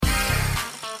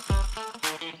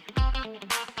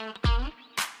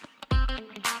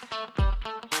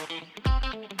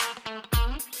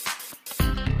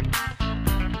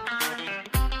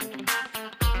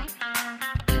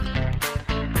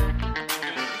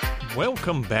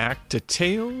Welcome back to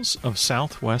Tales of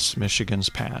Southwest Michigan's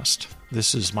Past.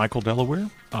 This is Michael Delaware.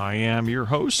 I am your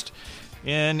host.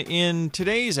 And in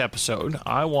today's episode,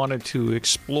 I wanted to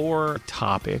explore a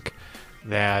topic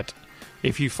that,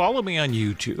 if you follow me on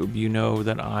YouTube, you know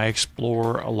that I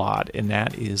explore a lot, and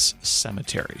that is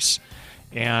cemeteries.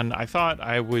 And I thought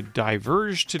I would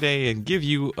diverge today and give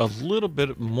you a little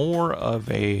bit more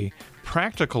of a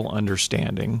practical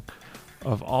understanding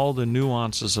of all the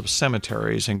nuances of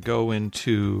cemeteries and go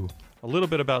into a little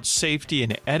bit about safety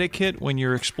and etiquette when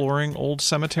you're exploring old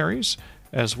cemeteries,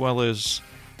 as well as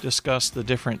discuss the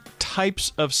different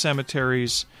types of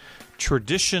cemeteries,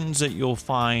 traditions that you'll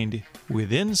find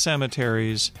within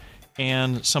cemeteries,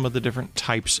 and some of the different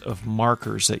types of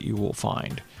markers that you will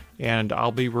find. And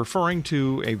I'll be referring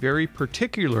to a very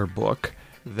particular book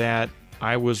that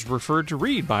I was referred to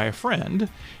read by a friend,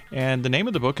 and the name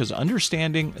of the book is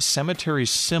Understanding Cemetery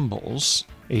Symbols,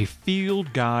 a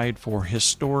Field Guide for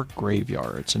Historic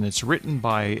Graveyards, and it's written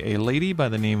by a lady by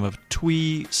the name of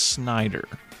E16,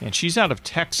 and she's out of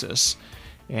Texas,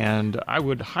 and I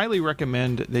would highly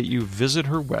recommend that you visit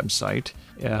her website.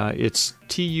 It's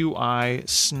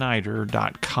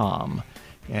tuisnyder.com.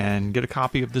 and get a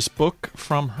copy of this book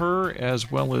from her,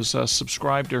 as well as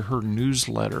subscribe to her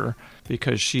newsletter,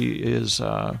 because she is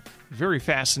very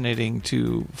fascinating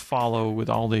to follow with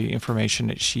all the information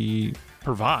that she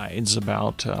provides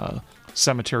about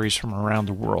cemeteries from around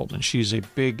the world. And she's a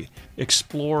big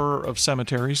explorer of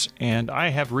cemeteries, and I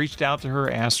have reached out to her,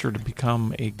 asked her to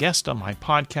become a guest on my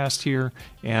podcast here,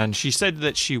 and she said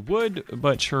that she would,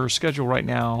 but her schedule right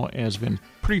now has been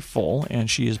pretty full, and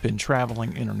she has been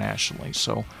traveling internationally,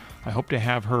 so I hope to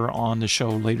have her on the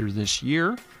show later this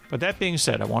year. But that being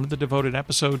said, I wanted to devote an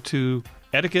episode to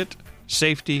etiquette,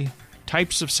 safety,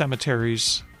 types of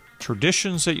cemeteries,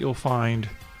 traditions that you'll find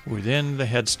within the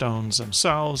headstones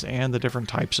themselves, and the different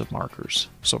types of markers.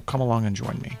 So come along and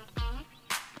join me.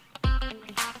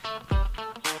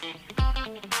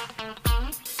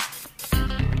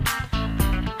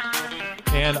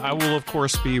 And I will, of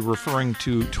course, be referring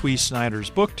to E16's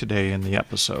book today in the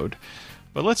episode.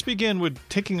 But let's begin with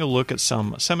taking a look at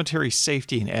some cemetery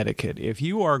safety and etiquette. If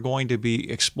you are going to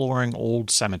be exploring old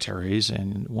cemeteries,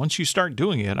 and once you start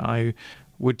doing it, I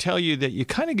would tell you that you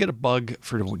kind of get a bug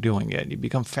for doing it. You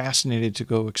become fascinated to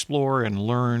go explore and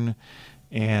learn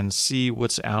and see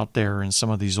what's out there in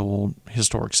some of these old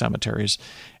historic cemeteries.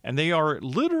 And they are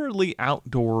literally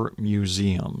outdoor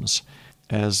museums.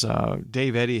 As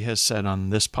Dave Eddy has said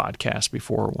on this podcast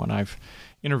before when I've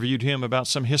interviewed him about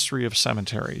some history of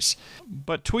cemeteries.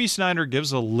 But E16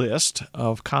 gives a list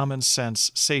of common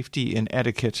sense safety and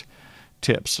etiquette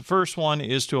tips. The first one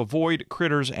is to avoid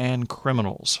critters and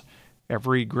criminals.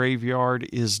 Every graveyard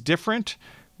is different.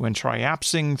 When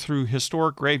triapsing through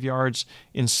historic graveyards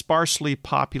in sparsely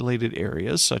populated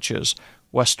areas, such as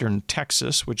western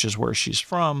Texas, which is where she's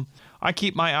from, I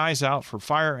keep my eyes out for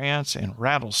fire ants and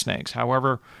rattlesnakes.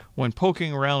 However, when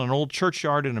poking around an old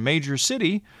churchyard in a major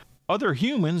city, other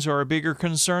humans are a bigger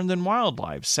concern than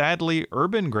wildlife. Sadly,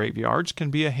 urban graveyards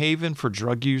can be a haven for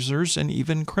drug users and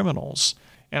even criminals.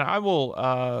 And I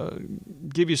will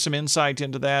give you some insight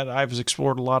into that. I've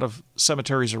explored a lot of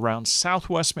cemeteries around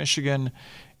Southwest Michigan,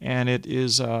 and it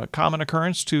is a common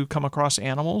occurrence to come across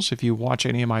animals. If you watch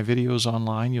any of my videos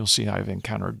online, you'll see I've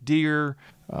encountered deer,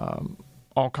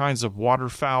 all kinds of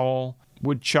waterfowl,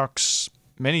 woodchucks,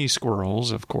 many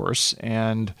squirrels, of course,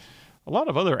 and a lot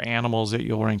of other animals that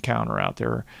you'll encounter out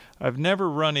there. I've never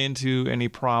run into any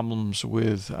problems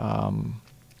with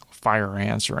fire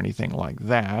ants or anything like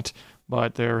that.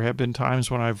 But there have been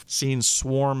times when I've seen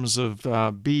swarms of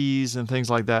bees and things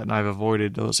like that, and I've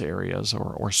avoided those areas,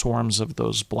 or swarms of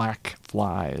those black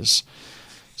flies.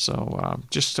 So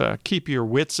just keep your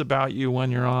wits about you when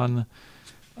you're on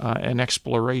an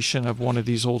exploration of one of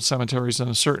these old cemeteries.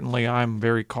 And certainly I'm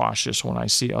very cautious when I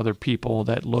see other people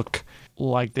that look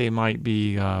like they might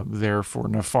be there for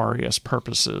nefarious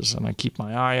purposes. And I keep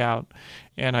my eye out,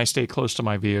 and I stay close to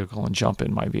my vehicle and jump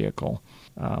in my vehicle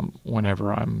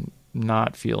whenever I'm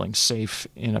not feeling safe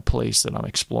in a place that I'm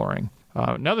exploring.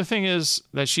 Another thing is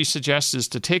that she suggests is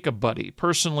to take a buddy.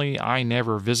 Personally, I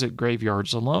never visit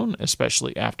graveyards alone,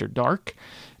 especially after dark.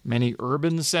 Many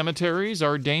urban cemeteries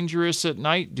are dangerous at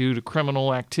night due to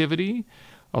criminal activity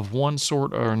of one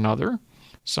sort or another.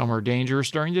 Some are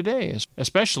dangerous during the day,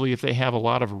 especially if they have a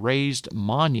lot of raised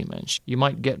monuments. You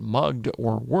might get mugged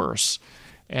or worse.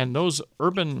 And those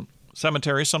urban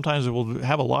cemeteries, sometimes it will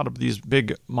have a lot of these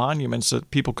big monuments that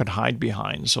people could hide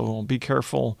behind. So be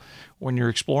careful when you're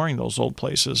exploring those old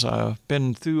places. I've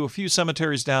been through a few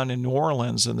cemeteries down in New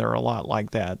Orleans, and they're a lot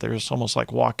like that. There's almost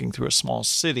like walking through a small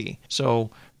city.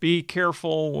 So be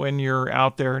careful when you're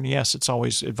out there. And yes, it's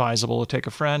always advisable to take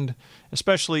a friend,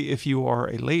 especially if you are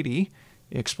a lady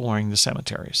exploring the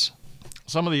cemeteries.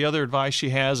 Some of the other advice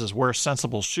she has is wear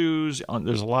sensible shoes.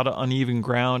 There's a lot of uneven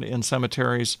ground in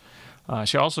cemeteries.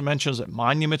 She also mentions that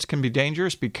monuments can be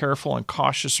dangerous. Be careful and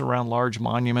cautious around large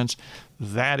monuments.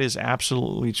 That is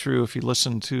absolutely true. If you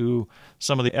listen to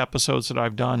some of the episodes that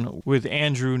I've done with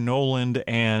Andrew Noland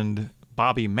and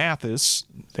Bobby Mathis,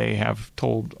 they have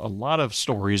told a lot of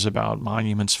stories about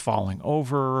monuments falling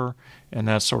over and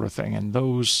that sort of thing. And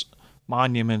those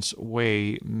monuments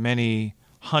weigh many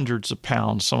hundreds of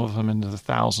pounds, some of them into the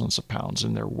thousands of pounds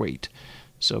in their weight.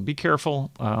 So be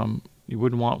careful. You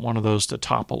wouldn't want one of those to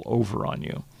topple over on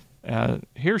you.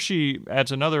 Here she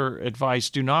adds another advice: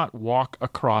 do not walk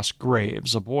across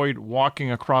graves. Avoid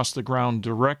walking across the ground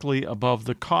directly above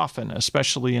the coffin,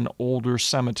 especially in older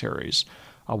cemeteries.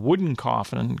 A wooden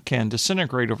coffin can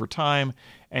disintegrate over time,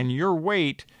 and your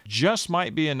weight just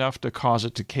might be enough to cause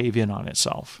it to cave in on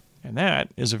itself. And that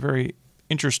is a very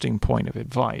interesting point of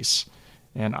advice.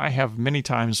 And I have many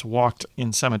times walked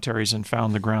in cemeteries and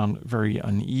found the ground very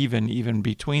uneven, even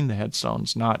between the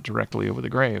headstones, not directly over the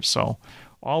graves. So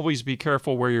always be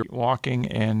careful where you're walking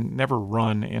and never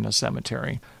run in a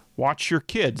cemetery. Watch your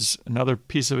kids. Another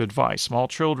piece of advice. Small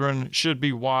children should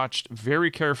be watched very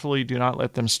carefully. Do not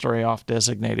let them stray off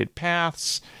designated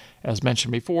paths. As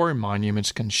mentioned before,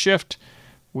 monuments can shift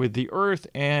with the earth,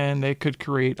 and they could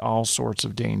create all sorts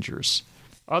of dangers.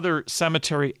 Other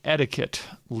cemetery etiquette: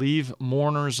 leave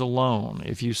mourners alone.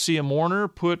 If you see a mourner,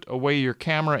 put away your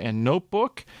camera and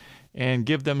notebook and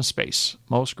give them space.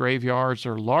 Most graveyards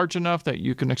are large enough that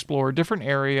you can explore a different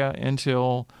area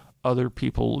until other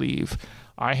people leave.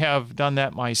 I have done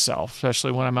that myself,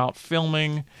 especially when I'm out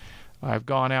filming. I've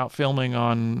gone out filming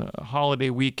on holiday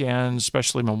weekends,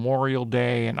 especially Memorial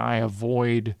Day, and I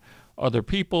avoid other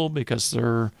people because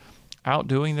they're out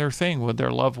doing their thing with their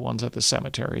loved ones at the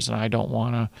cemeteries, and I don't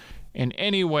want to in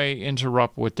any way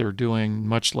interrupt what they're doing,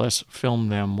 much less film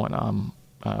them when I'm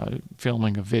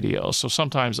filming a video. So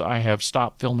sometimes I have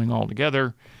stopped filming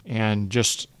altogether and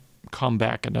just come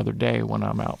back another day when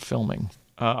I'm out filming.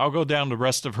 I'll go down the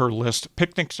rest of her list.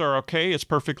 Picnics are okay. It's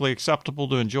perfectly acceptable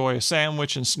to enjoy a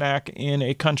sandwich and snack in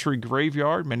a country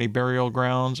graveyard. Many burial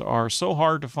grounds are so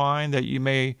hard to find that you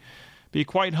may be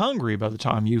quite hungry by the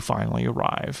time you finally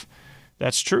arrive.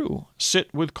 That's true.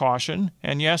 Sit with caution.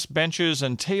 And yes, benches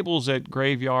and tables at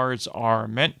graveyards are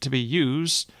meant to be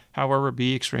used. However,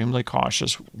 be extremely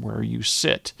cautious where you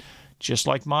sit. Just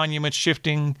like monuments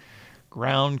shifting,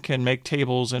 ground can make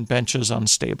tables and benches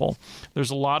unstable.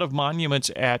 There's a lot of monuments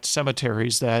at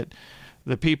cemeteries that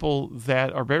the people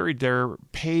that are buried there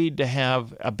paid to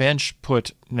have a bench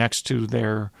put next to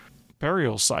their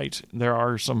burial site. There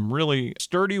are some really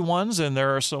sturdy ones, and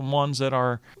there are some ones that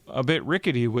are a bit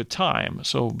rickety with time.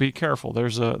 So be careful.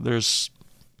 There's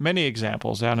many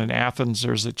examples. Down in Athens,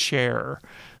 there's a chair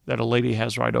that a lady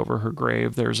has right over her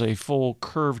grave. There's a full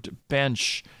curved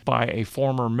bench by a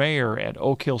former mayor at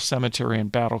Oak Hill Cemetery in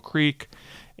Battle Creek.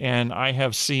 And I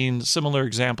have seen similar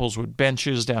examples with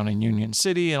benches down in Union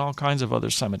City and all kinds of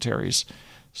other cemeteries.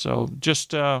 So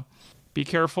just be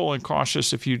careful and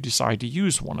cautious if you decide to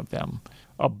use one of them.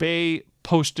 Obey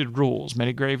posted rules.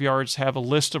 Many graveyards have a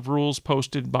list of rules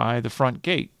posted by the front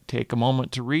gate. Take a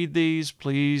moment to read these.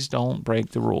 Please don't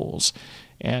break the rules.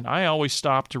 And I always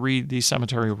stop to read the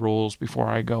cemetery rules before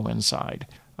I go inside.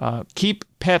 Keep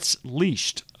pets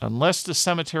leashed. Unless the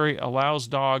cemetery allows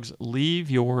dogs,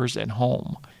 leave yours at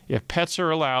home. If pets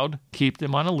are allowed, keep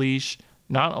them on a leash,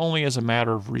 not only as a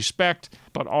matter of respect,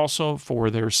 but also for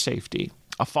their safety.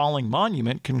 A falling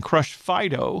monument can crush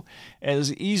Fido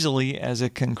as easily as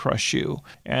it can crush you.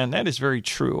 And that is very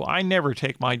true. I never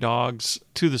take my dogs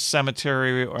to the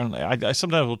cemetery, or I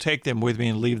sometimes will take them with me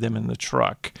and leave them in the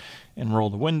truck and roll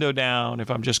the window down if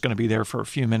I'm just going to be there for a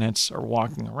few minutes or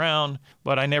walking around.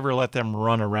 But I never let them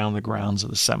run around the grounds of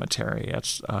the cemetery.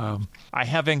 I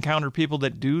have encountered people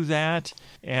that do that,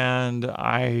 and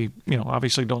I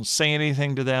obviously don't say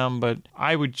anything to them, but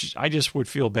I just would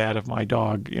feel bad if my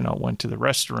dog went to the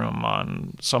restroom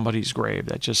on somebody's grave.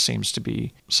 That just seems to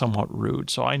be somewhat rude.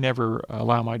 So I never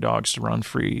allow my dogs to run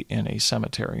free in a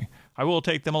cemetery. I will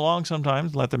take them along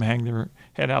sometimes, let them hang their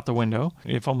head out the window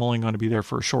if I'm only going to be there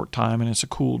for a short time and it's a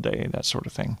cool day, that sort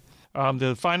of thing.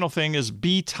 The final thing is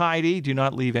be tidy. Do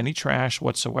not leave any trash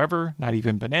whatsoever, not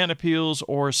even banana peels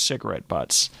or cigarette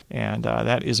butts. And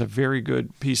that is a very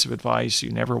good piece of advice.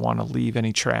 You never want to leave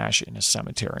any trash in a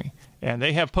cemetery. And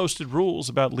they have posted rules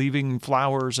about leaving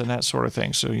flowers and that sort of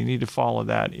thing. So you need to follow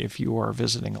that if you are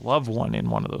visiting a loved one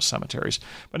in one of those cemeteries.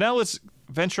 But now let's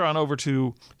venture on over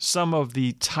to some of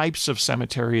the types of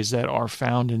cemeteries that are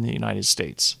found in the United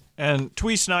States. And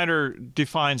Twee Snyder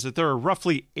defines that there are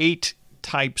roughly 8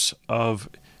 types of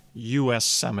U.S.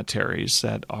 cemeteries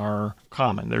that are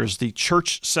common. There's the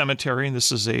church cemetery, and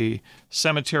this is a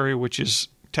cemetery which is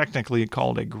technically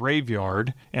called a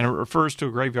graveyard, and it refers to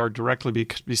a graveyard directly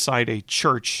beside a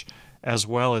church, as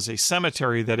well as a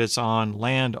cemetery that is on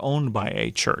land owned by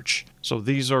a church. So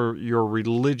these are your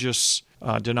religious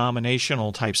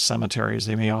denominational type cemeteries.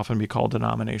 They may often be called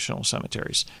denominational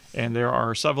cemeteries. And there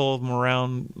are several of them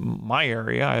around my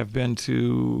area. I have been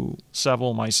to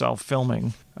several myself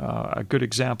filming. A good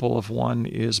example of one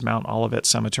is Mount Olivet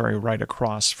Cemetery right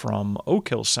across from Oak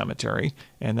Hill Cemetery,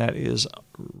 and that is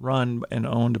run and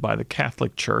owned by the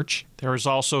Catholic Church. There is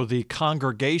also the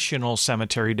Congregational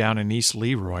Cemetery down in East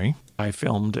Leroy. I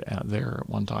filmed there at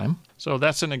one time. So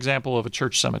that's an example of a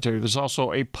church cemetery. There's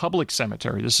also a public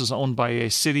cemetery. This is owned by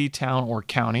a city, town, or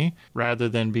county rather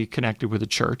than be connected with a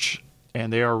church,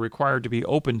 and they are required to be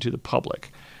open to the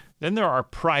public. Then there are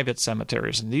private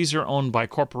cemeteries, and these are owned by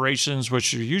corporations,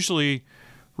 which usually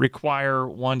require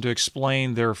one to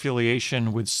explain their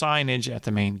affiliation with signage at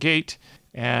the main gate.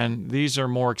 And these are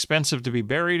more expensive to be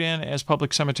buried in as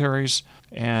public cemeteries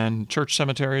and church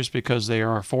cemeteries because they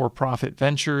are for-profit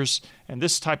ventures. And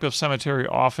this type of cemetery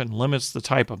often limits the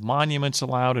type of monuments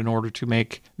allowed in order to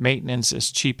make maintenance as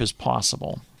cheap as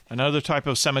possible. Another type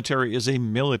of cemetery is a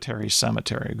military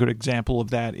cemetery. A good example of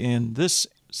that in this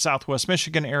Southwest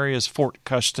Michigan area is Fort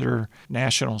Custer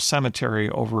National Cemetery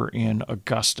over in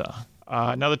Augusta.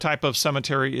 Another type of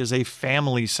cemetery is a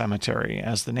family cemetery.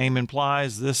 As the name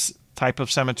implies, this type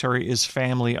of cemetery is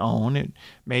family-owned. It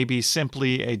may be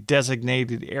simply a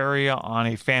designated area on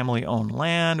a family-owned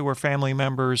land where family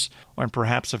members and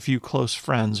perhaps a few close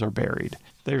friends are buried.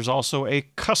 There's also a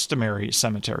customary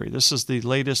cemetery. This is the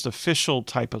latest official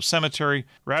type of cemetery.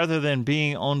 Rather than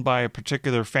being owned by a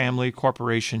particular family,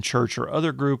 corporation, church, or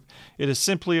other group, it is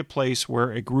simply a place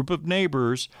where a group of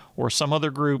neighbors or some other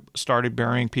group started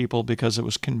burying people because it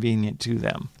was convenient to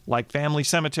them. Like family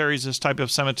cemeteries, this type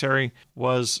of cemetery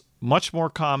was much more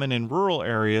common in rural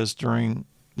areas during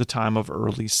the time of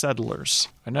early settlers.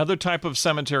 Another type of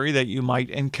cemetery that you might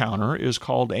encounter is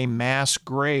called a mass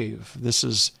grave. This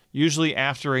is usually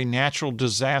after a natural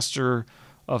disaster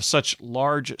of such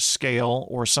large scale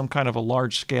or some kind of a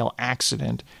large scale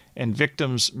accident, and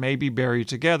victims may be buried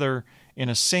together in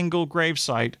a single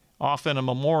gravesite. Often a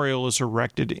memorial is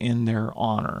erected in their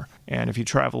honor. And if you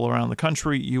travel around the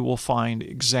country, you will find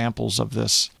examples of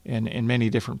this in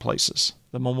many different places.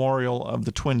 The memorial of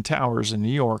the Twin Towers in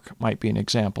New York might be an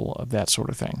example of that sort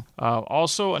of thing.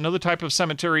 Also, another type of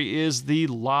cemetery is the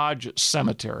lodge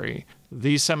cemetery.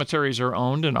 These cemeteries are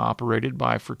owned and operated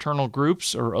by fraternal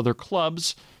groups or other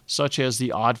clubs, such as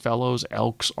the Oddfellows,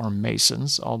 Elks, or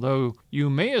Masons. Although you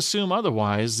may assume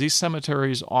otherwise, these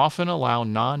cemeteries often allow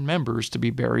non-members to be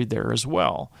buried there as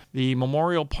well. The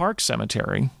Memorial Park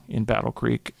Cemetery in Battle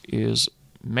Creek is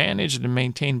managed and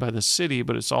maintained by the city,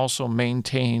 but it's also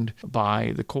maintained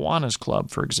by the Kiwanis Club,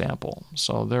 for example.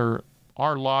 So there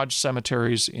are lodge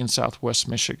cemeteries in Southwest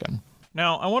Michigan.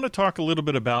 Now, I want to talk a little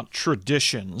bit about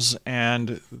traditions,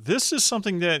 and this is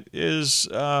something that is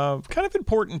kind of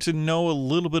important to know a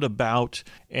little bit about,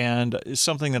 and is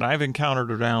something that I've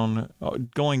encountered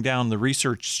going down the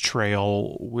research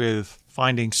trail with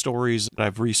finding stories that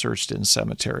I've researched in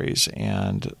cemeteries,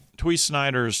 and Twee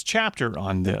Snyder's chapter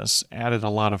on this added a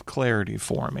lot of clarity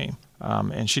for me.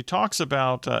 And she talks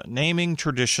about naming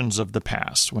traditions of the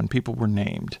past when people were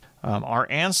named. Our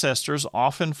ancestors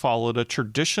often followed a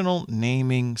traditional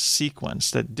naming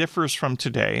sequence that differs from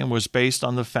today and was based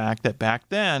on the fact that back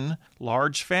then,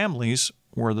 large families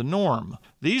were the norm.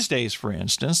 These days, for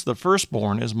instance, the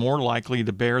firstborn is more likely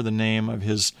to bear the name of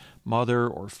his mother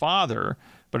or father,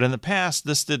 but in the past,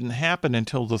 this didn't happen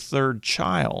until the third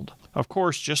child. Of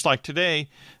course, just like today,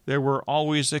 there were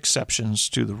always exceptions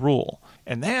to the rule.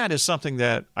 And that is something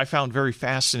that I found very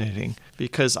fascinating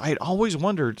because I had always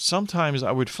wondered, sometimes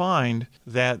I would find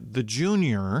that the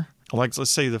junior, like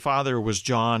let's say the father was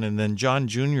John and then John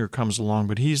Jr. comes along,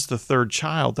 but he's the third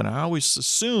child. And I always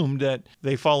assumed that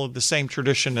they followed the same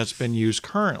tradition that's been used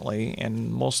currently.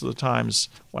 And most of the times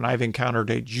when I've encountered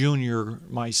a junior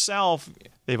myself,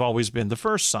 they've always been the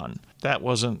first son. That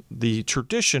wasn't the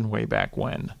tradition way back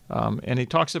when. And he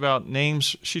talks about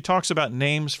names. She talks about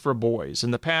names for boys.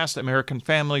 In the past, American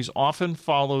families often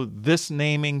followed this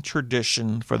naming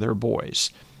tradition for their boys.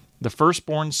 The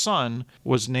firstborn son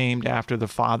was named after the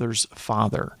father's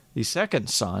father. The second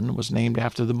son was named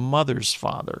after the mother's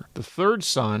father. The third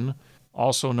son,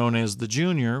 also known as the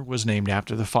junior, was named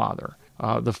after the father.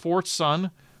 The fourth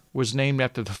son was named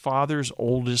after the father's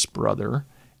oldest brother.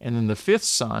 And then the fifth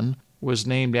son was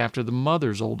named after the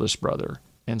mother's oldest brother,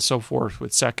 and so forth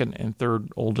with second and third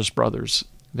oldest brothers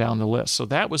down the list. So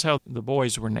that was how the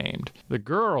boys were named. The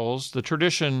girls, the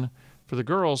tradition for the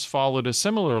girls followed a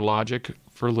similar logic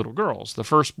for little girls. The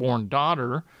firstborn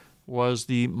daughter was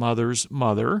the mother's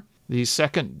mother. The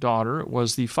second daughter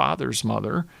was the father's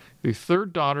mother. The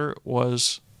third daughter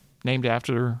was named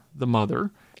after the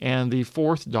mother. And the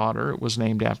fourth daughter was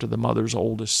named after the mother's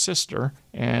oldest sister.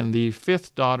 And the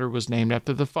fifth daughter was named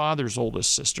after the father's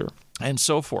oldest sister, and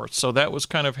so forth. So that was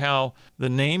kind of how the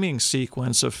naming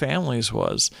sequence of families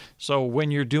was. So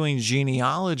when you're doing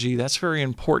genealogy, that's very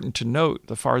important to note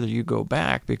the farther you go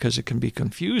back, because it can be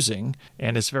confusing.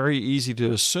 And it's very easy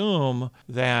to assume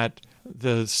that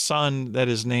the son that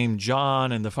is named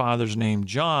John and the father's named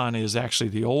John is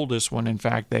actually the oldest, when in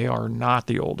fact they are not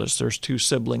the oldest. There's two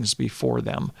siblings before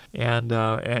them,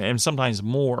 and sometimes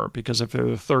more, because if they're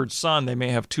the third son, they may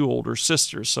have two older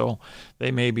sisters, so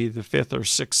they may be the fifth or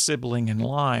sixth sibling in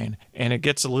line, and it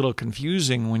gets a little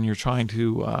confusing when you're trying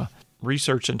to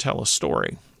research and tell a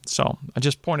story. So I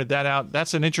just pointed that out.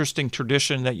 That's an interesting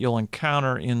tradition that you'll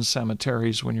encounter in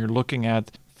cemeteries when you're looking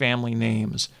at family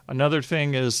names. Another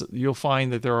thing is you'll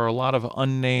find that there are a lot of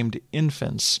unnamed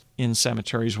infants in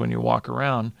cemeteries when you walk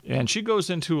around. And she goes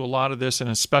into a lot of this in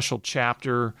a special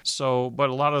chapter.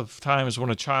 But a lot of times when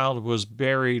a child was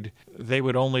buried, they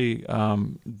would only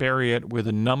bury it with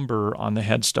a number on the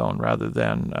headstone rather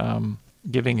than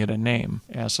giving it a name.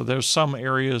 So there's some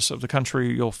areas of the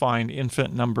country you'll find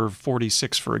infant number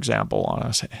 46, for example,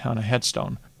 on a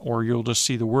headstone. Or you'll just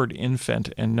see the word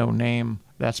infant and no name.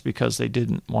 That's because they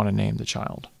didn't want to name the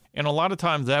child. And a lot of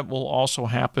times that will also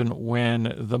happen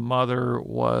when the mother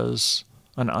was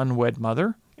an unwed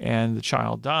mother and the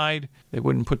child died. They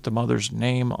wouldn't put the mother's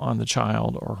name on the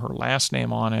child or her last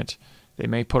name on it. They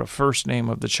may put a first name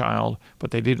of the child,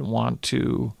 but they didn't want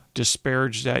to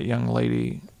disparage that young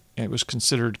lady. It was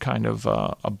considered kind of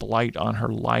a blight on her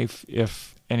life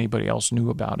if anybody else knew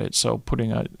about it, so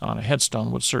putting it on a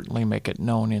headstone would certainly make it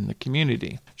known in the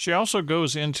community. She also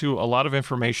goes into a lot of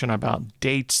information about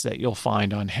dates that you'll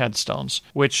find on headstones,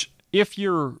 which if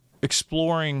you're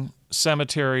exploring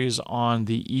cemeteries on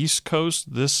the East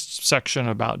Coast, this section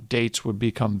about dates would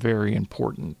become very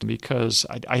important, because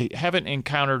I haven't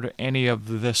encountered any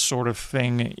of this sort of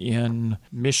thing in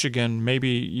Michigan.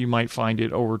 Maybe you might find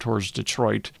it over towards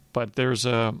Detroit, but there's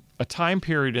a time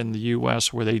period in the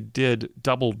U.S. where they did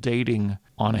double dating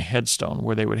on a headstone,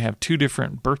 where they would have two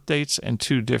different birth dates and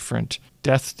two different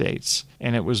death dates.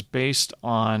 And it was based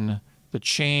on the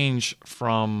change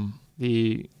from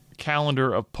the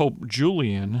calendar of Pope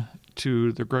Julian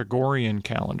to the Gregorian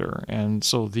calendar. And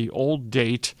so the old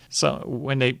date, so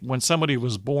when somebody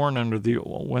was born under the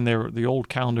old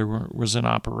calendar was in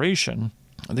operation,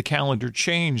 the calendar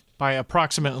changed by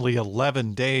approximately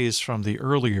 11 days from the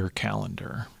earlier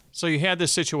calendar. So you had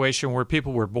this situation where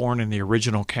people were born in the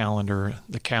original calendar,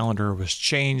 the calendar was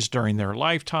changed during their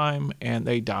lifetime, and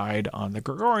they died on the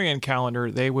Gregorian calendar.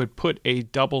 They would put a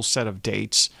double set of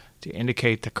dates to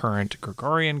indicate the current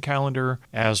Gregorian calendar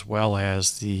as well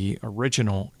as the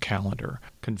original calendar.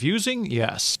 Confusing?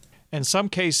 Yes. In some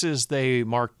cases, they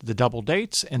marked the double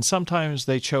dates, and sometimes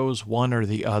they chose one or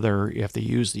the other. If they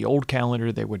used the old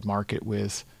calendar, they would mark it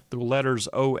with the letters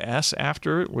OS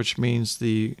after it, which means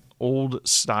the old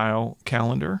style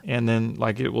calendar. And then,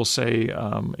 like it will say,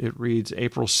 it reads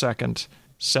April 2nd,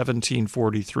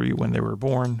 1743 when they were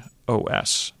born,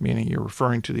 OS, meaning you're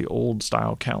referring to the old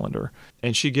style calendar.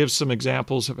 And she gives some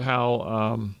examples of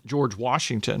how George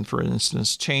Washington, for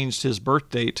instance, changed his birth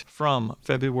date from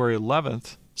February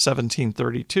 11th,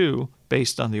 1732,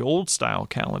 based on the old style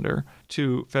calendar,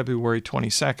 to February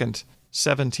 22nd,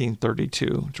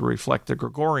 1732, to reflect the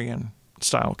Gregorian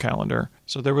style calendar.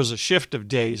 So there was a shift of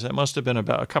days. It must have been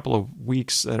about a couple of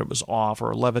weeks that it was off,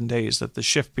 or 11 days, that the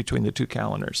shift between the two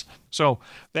calendars. So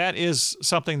that is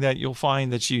something that you'll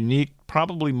find that's unique,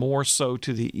 probably more so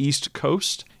to the East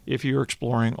Coast if you're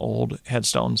exploring old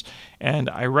headstones. And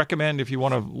I recommend, if you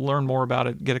want to learn more about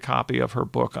it, get a copy of her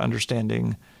book,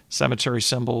 Understanding Cemetery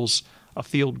Symbols, a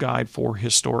field guide for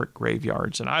historic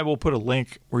graveyards. And I will put a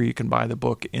link where you can buy the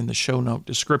book in the show note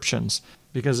descriptions.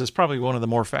 because it's probably one of the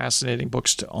more fascinating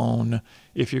books to own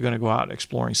if you're going to go out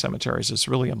exploring cemeteries. It's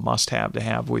really a must-have to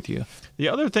have with you. The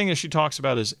other thing that she talks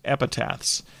about is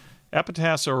epitaphs.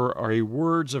 Epitaphs are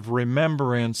words of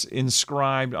remembrance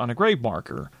inscribed on a grave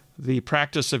marker. The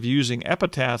practice of using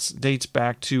epitaphs dates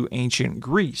back to ancient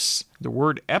Greece. The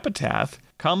word epitaph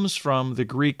comes from the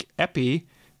Greek epi,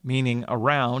 meaning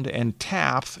around, and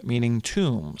taph, meaning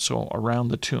tomb, so around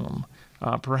the tomb.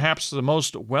 Perhaps the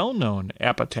most well-known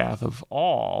epitaph of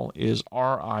all is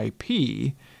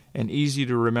RIP, an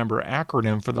easy-to-remember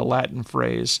acronym for the Latin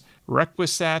phrase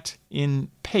requiescat in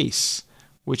pace,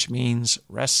 which means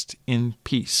rest in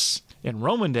peace. In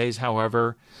Roman days,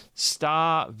 however,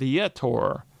 sta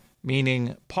viator,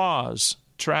 meaning pause,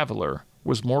 traveler,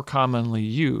 was more commonly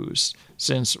used,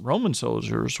 since Roman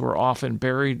soldiers were often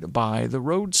buried by the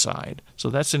roadside. So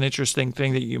that's an interesting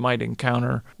thing that you might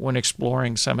encounter when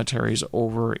exploring cemeteries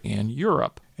over in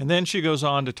Europe. And then she goes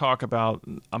on to talk about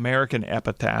American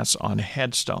epitaphs on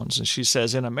headstones. And she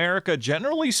says, in America,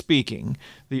 generally speaking,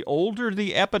 the older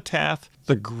the epitaph,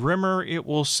 the grimmer it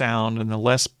will sound and the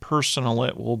less personal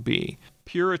it will be.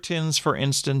 Puritans, for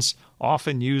instance,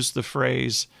 often use the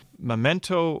phrase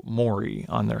memento mori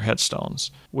on their headstones,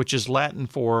 which is Latin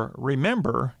for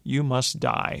remember you must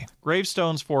die.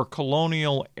 Gravestones for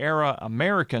colonial-era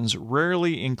Americans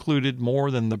rarely included more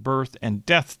than the birth and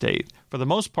death date. For the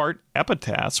most part,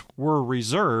 epitaphs were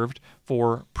reserved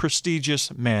for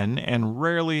prestigious men and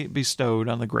rarely bestowed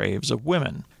on the graves of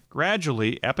women.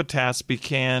 Gradually, epitaphs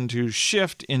began to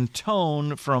shift in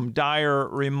tone from dire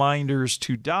reminders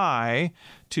to die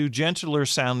to gentler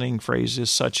sounding phrases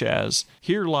such as,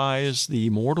 here lies the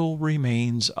mortal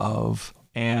remains of,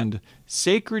 and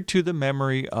sacred to the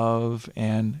memory of,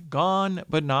 and gone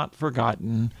but not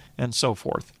forgotten, and so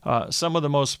forth. Some of the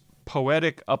most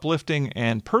poetic, uplifting,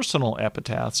 and personal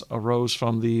epitaphs arose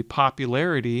from the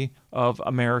popularity of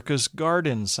America's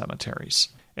garden cemeteries.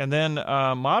 And then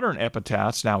modern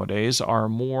epitaphs nowadays are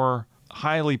more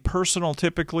highly personal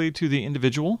typically to the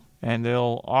individual, and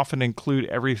they'll often include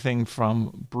everything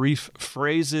from brief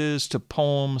phrases to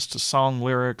poems to song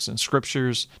lyrics and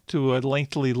scriptures to a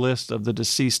lengthy list of the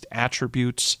deceased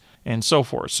attributes and so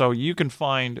forth. So you can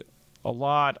find a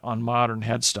lot on modern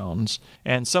headstones,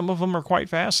 and some of them are quite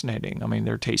fascinating. I mean,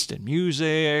 their taste in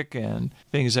music and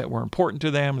things that were important to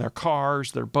them, their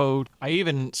cars, their boat. I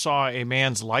even saw a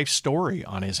man's life story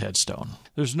on his headstone.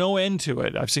 There's no end to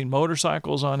it. I've seen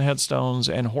motorcycles on headstones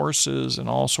and horses and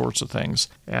all sorts of things,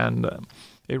 and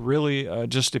it really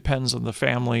just depends on the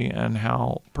family and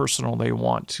how personal they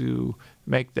want to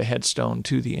make the headstone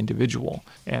to the individual.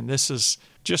 And this is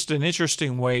just an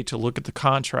interesting way to look at the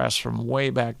contrast from way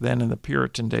back then in the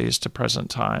Puritan days to present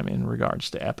time in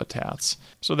regards to epitaphs.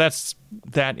 So that's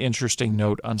that interesting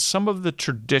note on some of the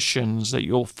traditions that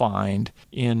you'll find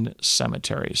in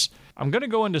cemeteries. I'm going to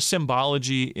go into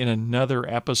symbology in another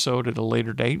episode at a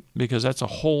later date because that's a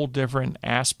whole different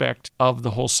aspect of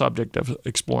the whole subject of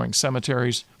exploring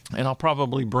cemeteries. And I'll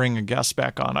probably bring a guest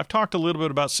back on. I've talked a little bit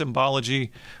about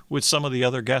symbology with some of the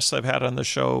other guests I've had on the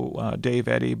show, Dave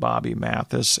Eddy, Bobby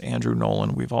Mathis, Andrew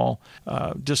Nolan. We've all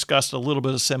discussed a little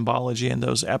bit of symbology in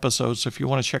those episodes. So if you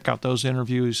want to check out those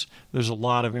interviews, there's a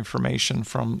lot of information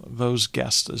from those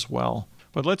guests as well.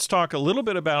 But let's talk a little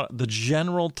bit about the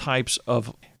general types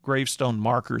of gravestone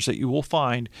markers that you will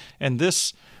find. And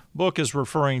this book is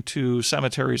referring to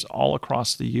cemeteries all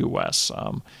across the U.S.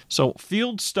 So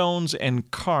field stones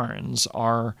and cairns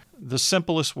are the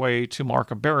simplest way to mark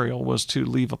a burial was to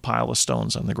leave a pile of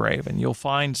stones on the grave. And you'll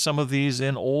find some of these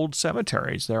in old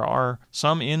cemeteries. There are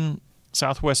some in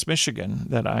southwest Michigan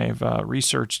that I've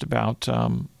researched about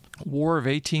War of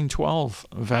 1812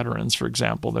 veterans, for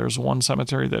example. There's one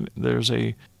cemetery that there's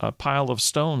a pile of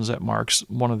stones that marks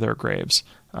one of their graves.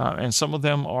 And some of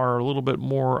them are a little bit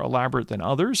more elaborate than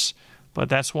others, but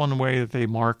that's one way that they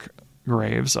mark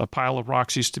graves. A pile of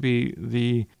rocks used to be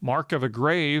the mark of a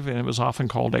grave, and it was often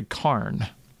called a cairn.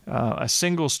 A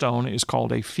single stone is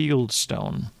called a field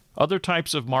stone. Other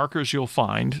types of markers you'll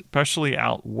find, especially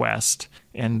out west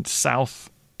and south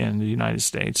in the United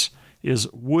States, is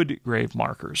wood grave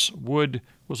markers. Wood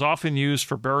was often used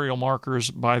for burial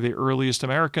markers by the earliest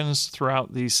Americans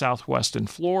throughout the Southwest and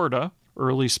Florida.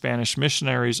 Early Spanish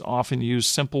missionaries often used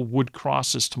simple wood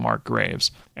crosses to mark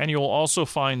graves. And you'll also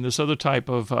find this other type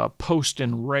of post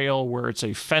and rail where it's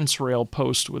a fence rail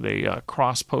post with a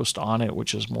cross post on it,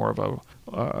 which is more of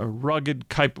a rugged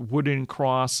type wooden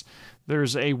cross.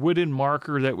 There's a wooden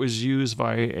marker that was used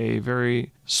by a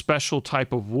very special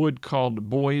type of wood called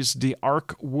Bois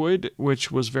d'Arc wood,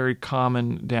 which was very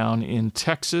common down in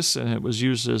Texas, and it was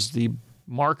used as the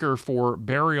marker for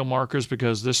burial markers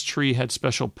because this tree had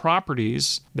special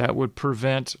properties that would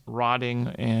prevent rotting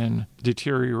and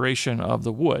deterioration of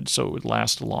the wood, so it would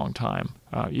last a long time.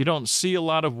 You don't see a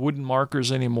lot of wooden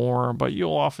markers anymore, but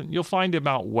you'll find them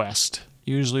out west,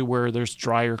 usually where there's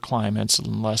drier climates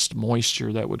and less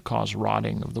moisture that would cause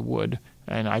rotting of the wood.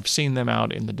 And I've seen them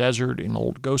out in the desert, in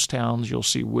old ghost towns. You'll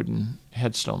see wooden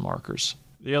headstone markers.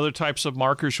 The other types of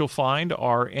markers you'll find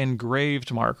are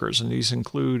engraved markers, and these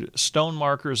include stone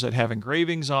markers that have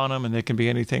engravings on them, and they can be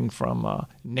anything from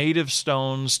native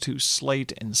stones to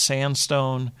slate and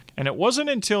sandstone. And it wasn't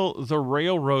until the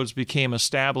railroads became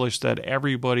established that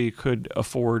everybody could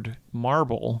afford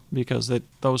marble, because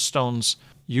those stones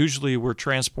usually were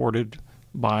transported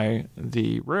by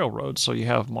the railroads. So you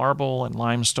have marble and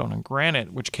limestone and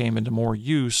granite, which came into more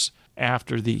use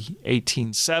after the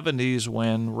 1870s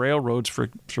when railroads, for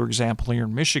example, here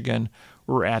in Michigan,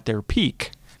 were at their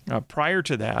peak. Prior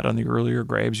to that, on the earlier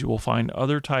graves, you will find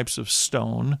other types of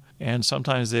stone, and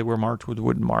sometimes they were marked with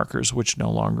wooden markers, which no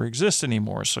longer exist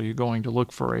anymore. So you're going to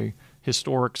look for a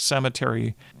historic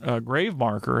cemetery grave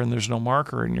marker, and there's no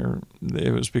marker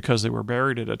it was because they were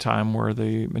buried at a time where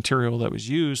the material that was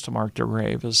used to mark their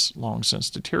grave has long since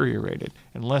deteriorated.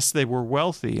 Unless they were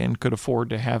wealthy and could afford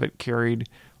to have it carried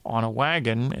on a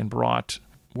wagon and brought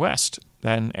west.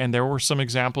 And there were some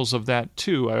examples of that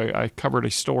too. I covered a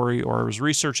story, or I was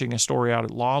researching a story out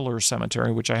at Lawler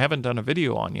Cemetery, which I haven't done a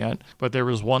video on yet, but there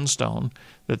was one stone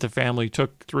that the family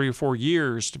took 3 or 4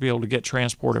 years to be able to get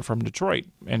transported from Detroit,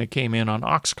 and it came in on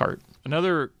ox cart.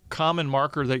 Another common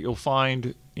marker that you'll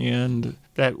find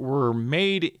that were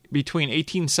made between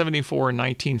 1874 and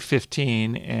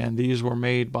 1915, and these were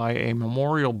made by a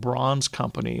Memorial Bronze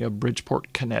Company of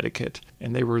Bridgeport, Connecticut.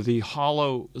 And they were the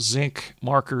hollow zinc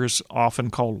markers,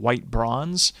 often called white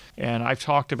bronze. And I've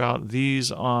talked about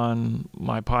these on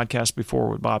my podcast before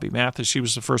with Bobby Mathis. She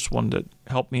was the first one that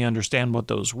helped me understand what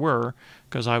those were,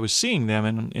 because I was seeing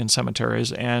them in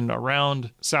cemeteries. And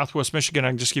around southwest Michigan, I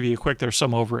can just give you a quick, there's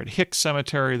some over at Hicks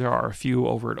Cemetery. There are a few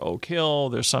over at Oak Hill.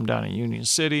 There's some down in Union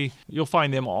City. You'll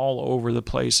find them all over the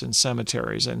place in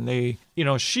cemeteries. And they,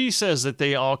 she says that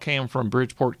they all came from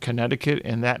Bridgeport, Connecticut,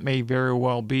 and that may very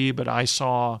well be, but I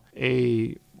saw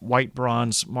a white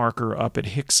bronze marker up at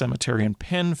Hicks Cemetery in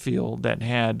Penfield that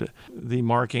had the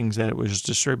markings that it was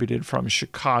distributed from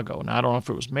Chicago. Now, I don't know if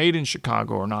it was made in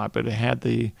Chicago or not, but it had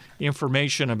the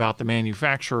information about the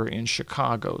manufacturer in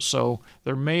Chicago. So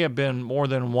there may have been more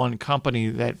than one company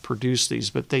that produced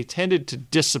these, but they tended to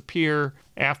disappear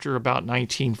after about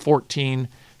 1914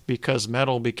 because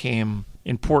metal became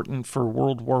important for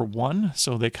World War I,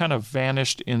 so they kind of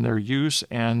vanished in their use,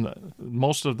 and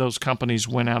most of those companies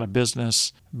went out of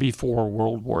business before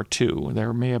World War II.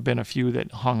 There may have been a few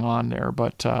that hung on there,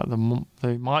 but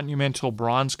the Monumental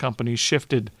Bronze Company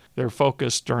shifted their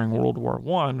focus during World War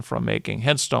I from making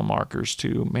headstone markers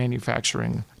to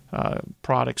manufacturing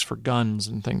products for guns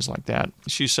and things like that.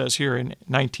 She says here in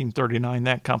 1939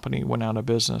 that company went out of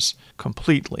business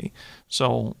completely.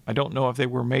 So I don't know if they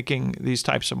were making these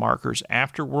types of markers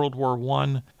after World War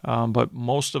I, but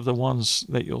most of the ones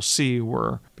that you'll see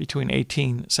were between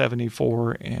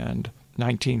 1874 and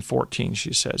 1914,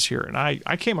 she says here. And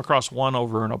I came across one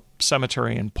over in a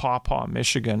cemetery in Paw Paw,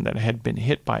 Michigan, that had been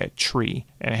hit by a tree,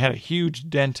 and it had a huge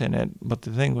dent in it, but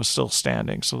the thing was still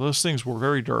standing. So those things were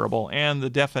very durable, and the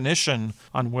definition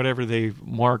on whatever they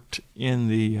marked in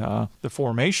the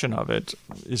formation of it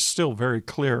is still very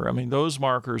clear. I mean, those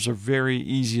markers are very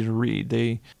easy to read.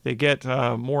 They get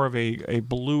more of a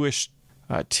bluish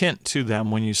tint to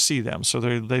them when you see them. So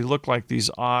they look like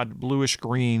these odd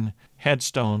bluish-green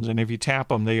headstones, and if you tap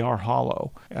them, they are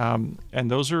hollow. And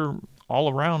those are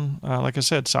all around, like I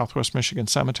said, southwest Michigan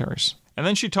cemeteries. And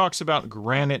then she talks about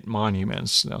granite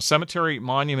monuments. Now, cemetery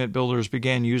monument builders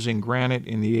began using granite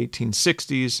in the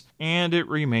 1860s, and it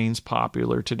remains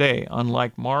popular today.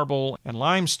 Unlike marble and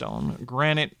limestone,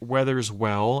 granite weathers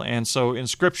well, and so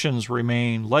inscriptions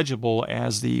remain legible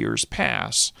as the years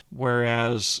pass,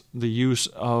 whereas the use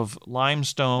of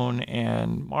limestone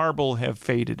and marble have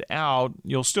faded out.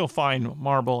 You'll still find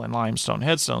marble and limestone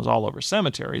headstones all over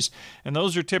cemeteries, and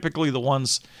those are typically the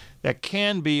ones that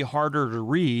can be harder to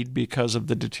read because of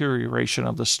the deterioration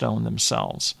of the stone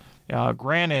themselves.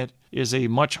 Granite is a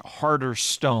much harder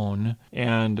stone,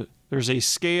 and there's a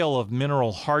scale of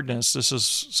mineral hardness. This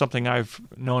is something I've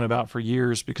known about for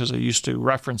years because I used to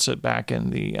reference it back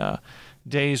in the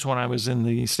days when I was in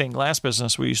the stained glass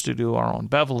business, we used to do our own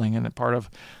beveling, and part of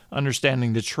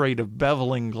understanding the trade of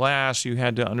beveling glass, you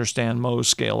had to understand Mohs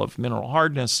scale of mineral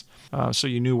hardness, so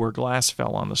you knew where glass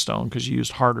fell on the stone because you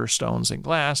used harder stones than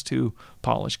glass to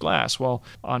polish glass. Well,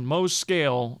 on Mohs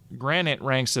scale, granite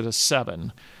ranks at a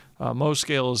 7. Mohs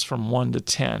scale is from 1 to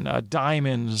 10.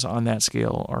 Diamonds on that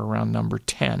scale are around number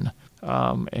 10,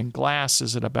 and glass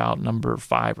is at about number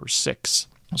 5 or 6.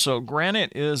 So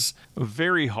granite is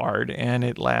very hard, and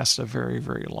it lasts a very,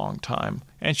 very long time.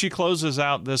 And she closes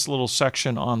out this little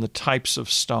section on the types of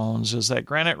stones, is that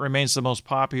granite remains the most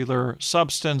popular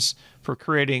substance for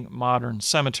creating modern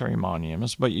cemetery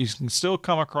monuments, but you can still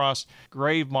come across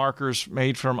grave markers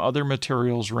made from other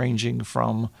materials ranging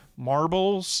from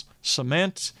marbles,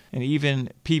 cement, and even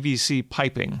PVC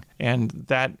piping. And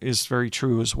that is very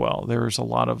true as well. There's a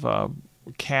lot of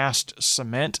cast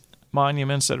cement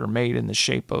monuments that are made in the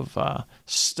shape of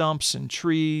stumps and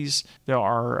trees. There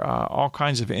are all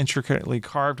kinds of intricately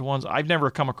carved ones. I've never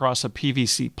come across a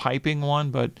PVC piping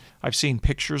one, but I've seen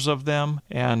pictures of them.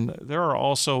 And there are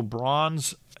also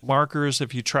bronze markers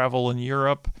if you travel in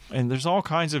Europe. And there's all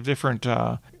kinds of different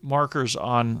markers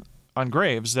on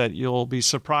graves that you'll be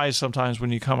surprised sometimes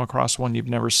when you come across one you've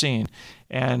never seen.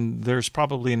 And there's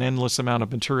probably an endless amount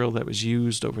of material that was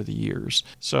used over the years.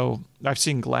 So I've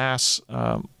seen glass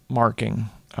marking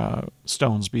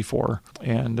stones before,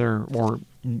 and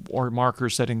or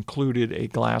markers that included a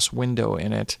glass window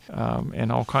in it,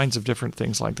 and all kinds of different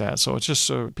things like that. So it's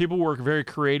just people were very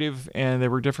creative, and there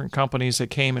were different companies that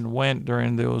came and went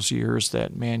during those years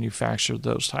that manufactured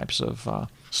those types of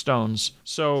stones.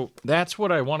 So that's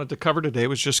what I wanted to cover today,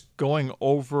 was just going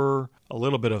over a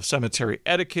little bit of cemetery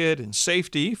etiquette and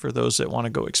safety for those that want to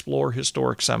go explore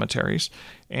historic cemeteries,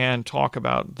 and talk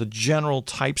about the general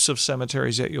types of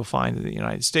cemeteries that you'll find in the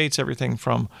United States, everything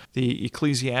from the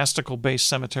ecclesiastical-based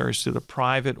cemeteries to the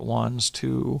private ones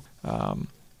to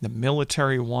the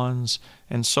military ones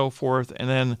and so forth, and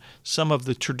then some of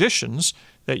the traditions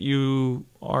that you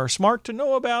are smart to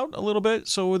know about a little bit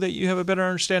so that you have a better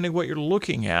understanding of what you're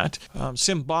looking at.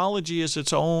 Symbology is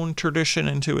its own tradition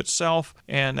into itself,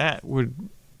 and that would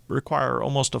require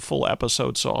almost a full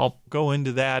episode, so I'll go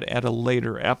into that at a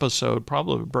later episode,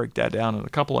 probably break that down in a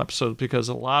couple episodes, because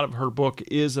a lot of her book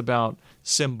is about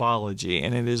symbology,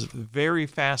 and it is very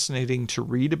fascinating to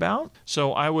read about.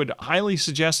 So I would highly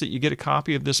suggest that you get a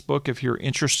copy of this book if you're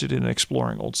interested in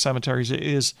exploring old cemeteries. It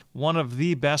is one of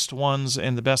the best ones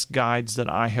and the best guides that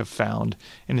I have found,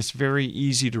 and it's very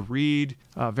easy to read,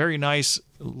 very nice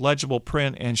legible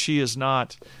print, and she is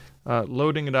not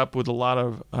loading it up with a lot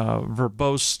of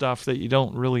verbose stuff that you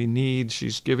don't really need.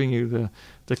 She's giving you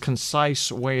the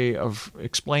concise way of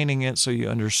explaining it so you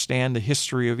understand the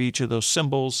history of each of those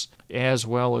symbols, as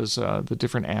well as the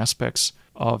different aspects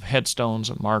of headstones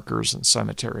and markers and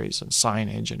cemeteries and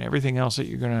signage and everything else that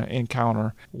you're going to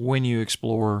encounter when you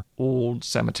explore old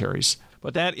cemeteries.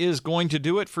 But that is going to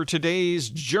do it for today's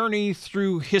journey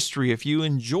through history. If you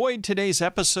enjoyed today's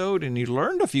episode and you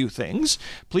learned a few things,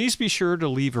 please be sure to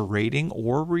leave a rating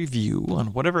or review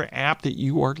on whatever app that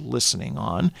you are listening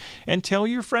on, and tell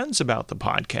your friends about the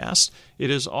podcast.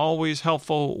 It is always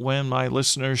helpful when my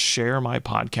listeners share my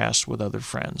podcast with other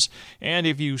friends. And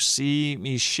if you see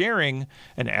me sharing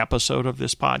an episode of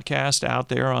this podcast out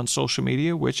there on social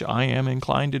media, which I am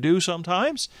inclined to do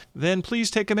sometimes, then please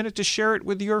take a minute to share it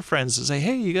with your friends and say,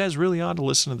 hey, you guys really ought to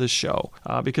listen to this show,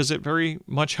 because it very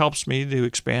much helps me to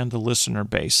expand the listener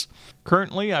base.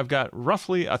 Currently, I've got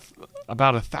roughly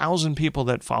about 1,000 people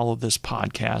that follow this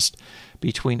podcast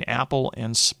between Apple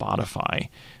and Spotify,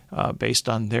 based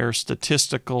on their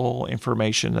statistical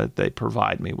information that they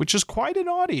provide me, which is quite an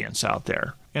audience out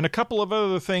there. And a couple of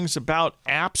other things about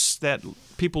apps that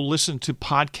people listen to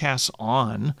podcasts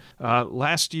on.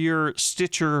 Last year,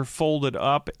 Stitcher folded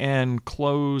up and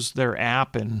closed their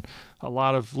app, and a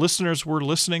lot of listeners were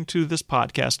listening to this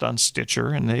podcast on Stitcher,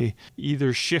 and they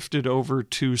either shifted over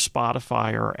to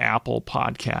Spotify or Apple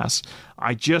Podcasts.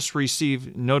 I just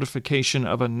received notification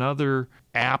of another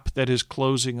app that is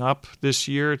closing up this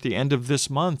year at the end of this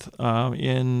month,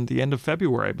 in the end of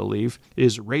February, I believe,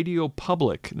 is Radio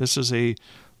Public. This is a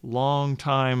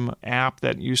long-time app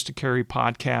that used to carry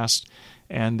podcasts,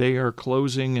 and they are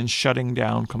closing and shutting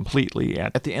down completely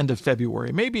at the end of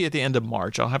February, maybe at the end of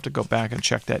March. I'll have to go back and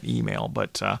check that email,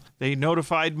 but they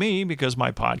notified me because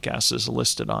my podcast is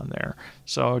listed on there.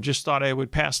 So just thought I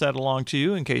would pass that along to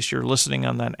you in case you're listening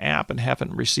on that app and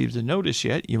haven't received a notice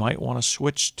yet. You might want to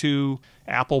switch to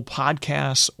Apple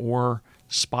Podcasts or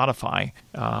Spotify,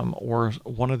 or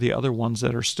one of the other ones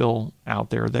that are still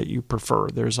out there that you prefer.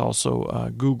 There's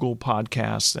also Google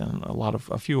Podcasts and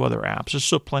a few other apps. There's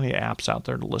still plenty of apps out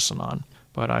there to listen on.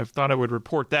 But I thought I would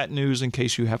report that news in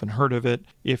case you haven't heard of it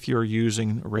if you're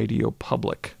using Radio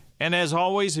Public. And as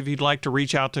always, if you'd like to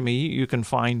reach out to me, you can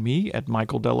find me at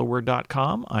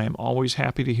michaeldelaware.com. I am always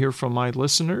happy to hear from my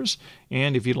listeners.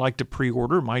 And if you'd like to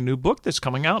pre-order my new book that's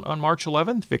coming out on March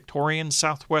 11th, Victorian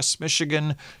Southwest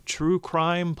Michigan True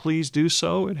Crime, please do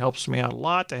so. It helps me out a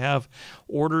lot to have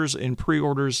orders and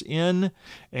pre-orders in.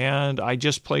 And I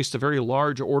just placed a very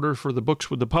large order for the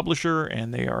books with the publisher,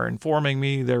 and they are informing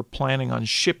me they're planning on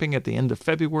shipping at the end of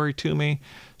February to me.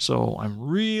 So I'm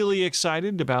really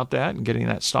excited about that and getting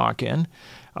that stock in.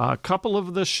 A couple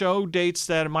of the show dates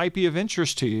that might be of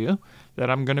interest to you that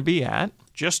I'm going to be at.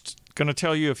 Just going to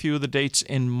tell you a few of the dates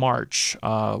in March.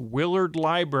 Willard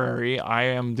Library, I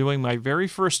am doing my very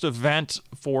first event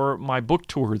for my book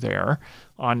tour there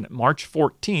on March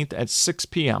 14th at 6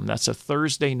 p.m. That's a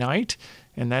Thursday night,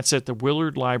 and that's at the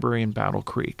Willard Library in Battle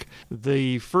Creek.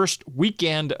 The first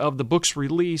weekend of the book's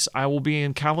release, I will be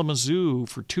in Kalamazoo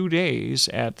for 2 days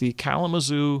at the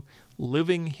Kalamazoo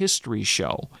Living History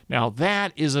Show. Now,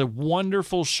 that is a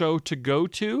wonderful show to go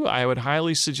to. I would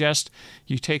highly suggest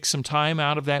you take some time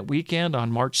out of that weekend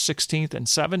on March 16th and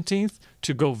 17th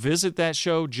to go visit that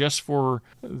show just for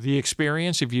the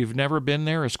experience. If you've never been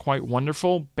there, it's quite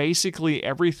wonderful. Basically,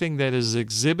 everything that is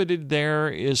exhibited there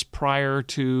is prior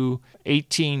to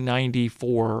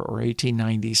 1894 or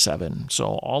 1897. So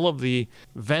all of the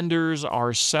vendors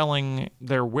are selling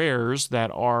their wares that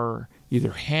are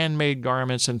either handmade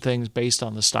garments and things based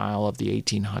on the style of the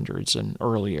 1800s and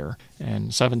earlier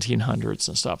and 1700s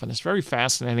and stuff. And it's very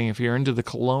fascinating if you're into the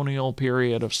colonial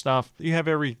period of stuff. You have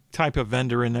every type of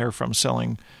vendor in there, from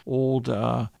selling old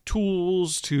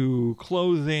tools to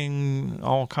clothing,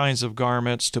 all kinds of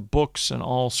garments to books and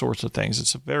all sorts of things.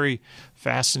 It's a very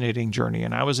fascinating journey.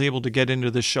 And I was able to get into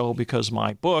this show because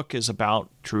my book is about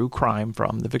true crime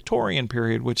from the Victorian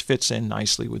period, which fits in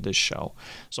nicely with this show.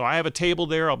 So I have a table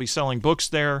there. I'll be selling books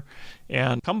there.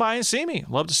 And come by and see me.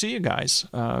 Love to see you guys.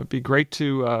 It'd be great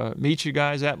to meet you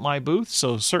guys at my booth,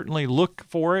 so certainly look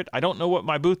for it. I don't know what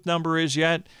my booth number is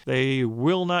yet. They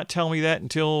will not tell me that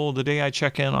until the day I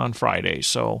check in on Friday.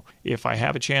 So if I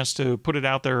have a chance to put it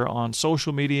out there on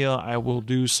social media, I will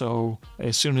do so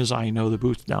as soon as I know the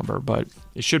booth number. But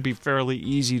it should be fairly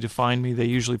easy to find me. They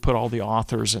usually put all the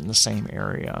authors in the same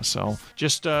area. So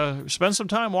just spend some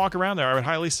time, walk around there. I would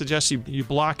highly suggest you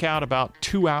block out about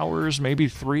 2 hours, maybe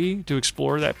 3, to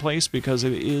explore that place, because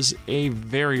it is a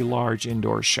very large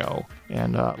indoor show.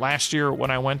 And last year when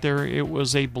I went there, it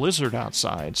was a blizzard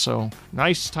outside. So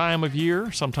nice time of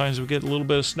year. Sometimes we get a little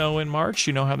bit of snow in March.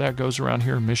 You know how that goes around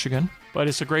here in Michigan. But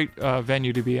it's a great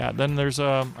venue to be at. Then there's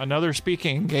another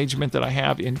speaking engagement that I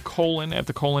have in Colon at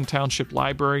the Colon Township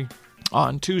Library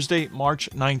on Tuesday, March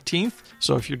 19th.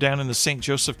 So if you're down in the St.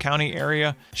 Joseph County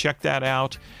area, check that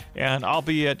out. And I'll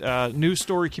be at New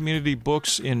Story Community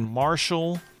Books in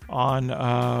Marshall on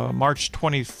March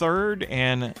 23rd,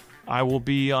 and I will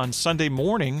be on Sunday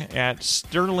morning at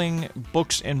Sterling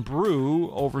Books and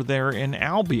Brew over there in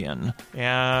Albion.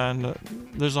 And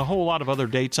there's a whole lot of other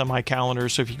dates on my calendar,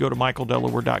 so if you go to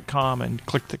michaeldelaware.com and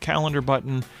click the calendar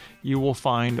button, you will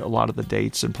find a lot of the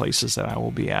dates and places that I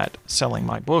will be at selling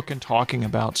my book and talking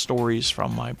about stories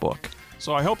from my book.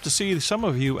 So I hope to see some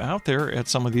of you out there at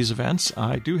some of these events.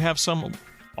 I do have some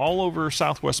all over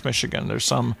Southwest Michigan. There's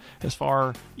some as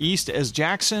far east as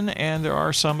Jackson, and there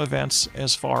are some events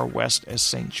as far west as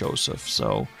St. Joseph.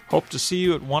 So hope to see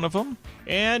you at one of them.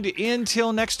 And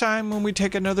until next time, when we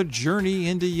take another journey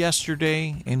into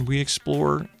yesterday and we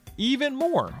explore even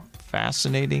more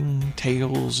fascinating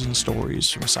tales and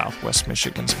stories from Southwest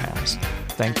Michigan's past.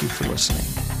 Thank you for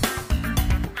listening.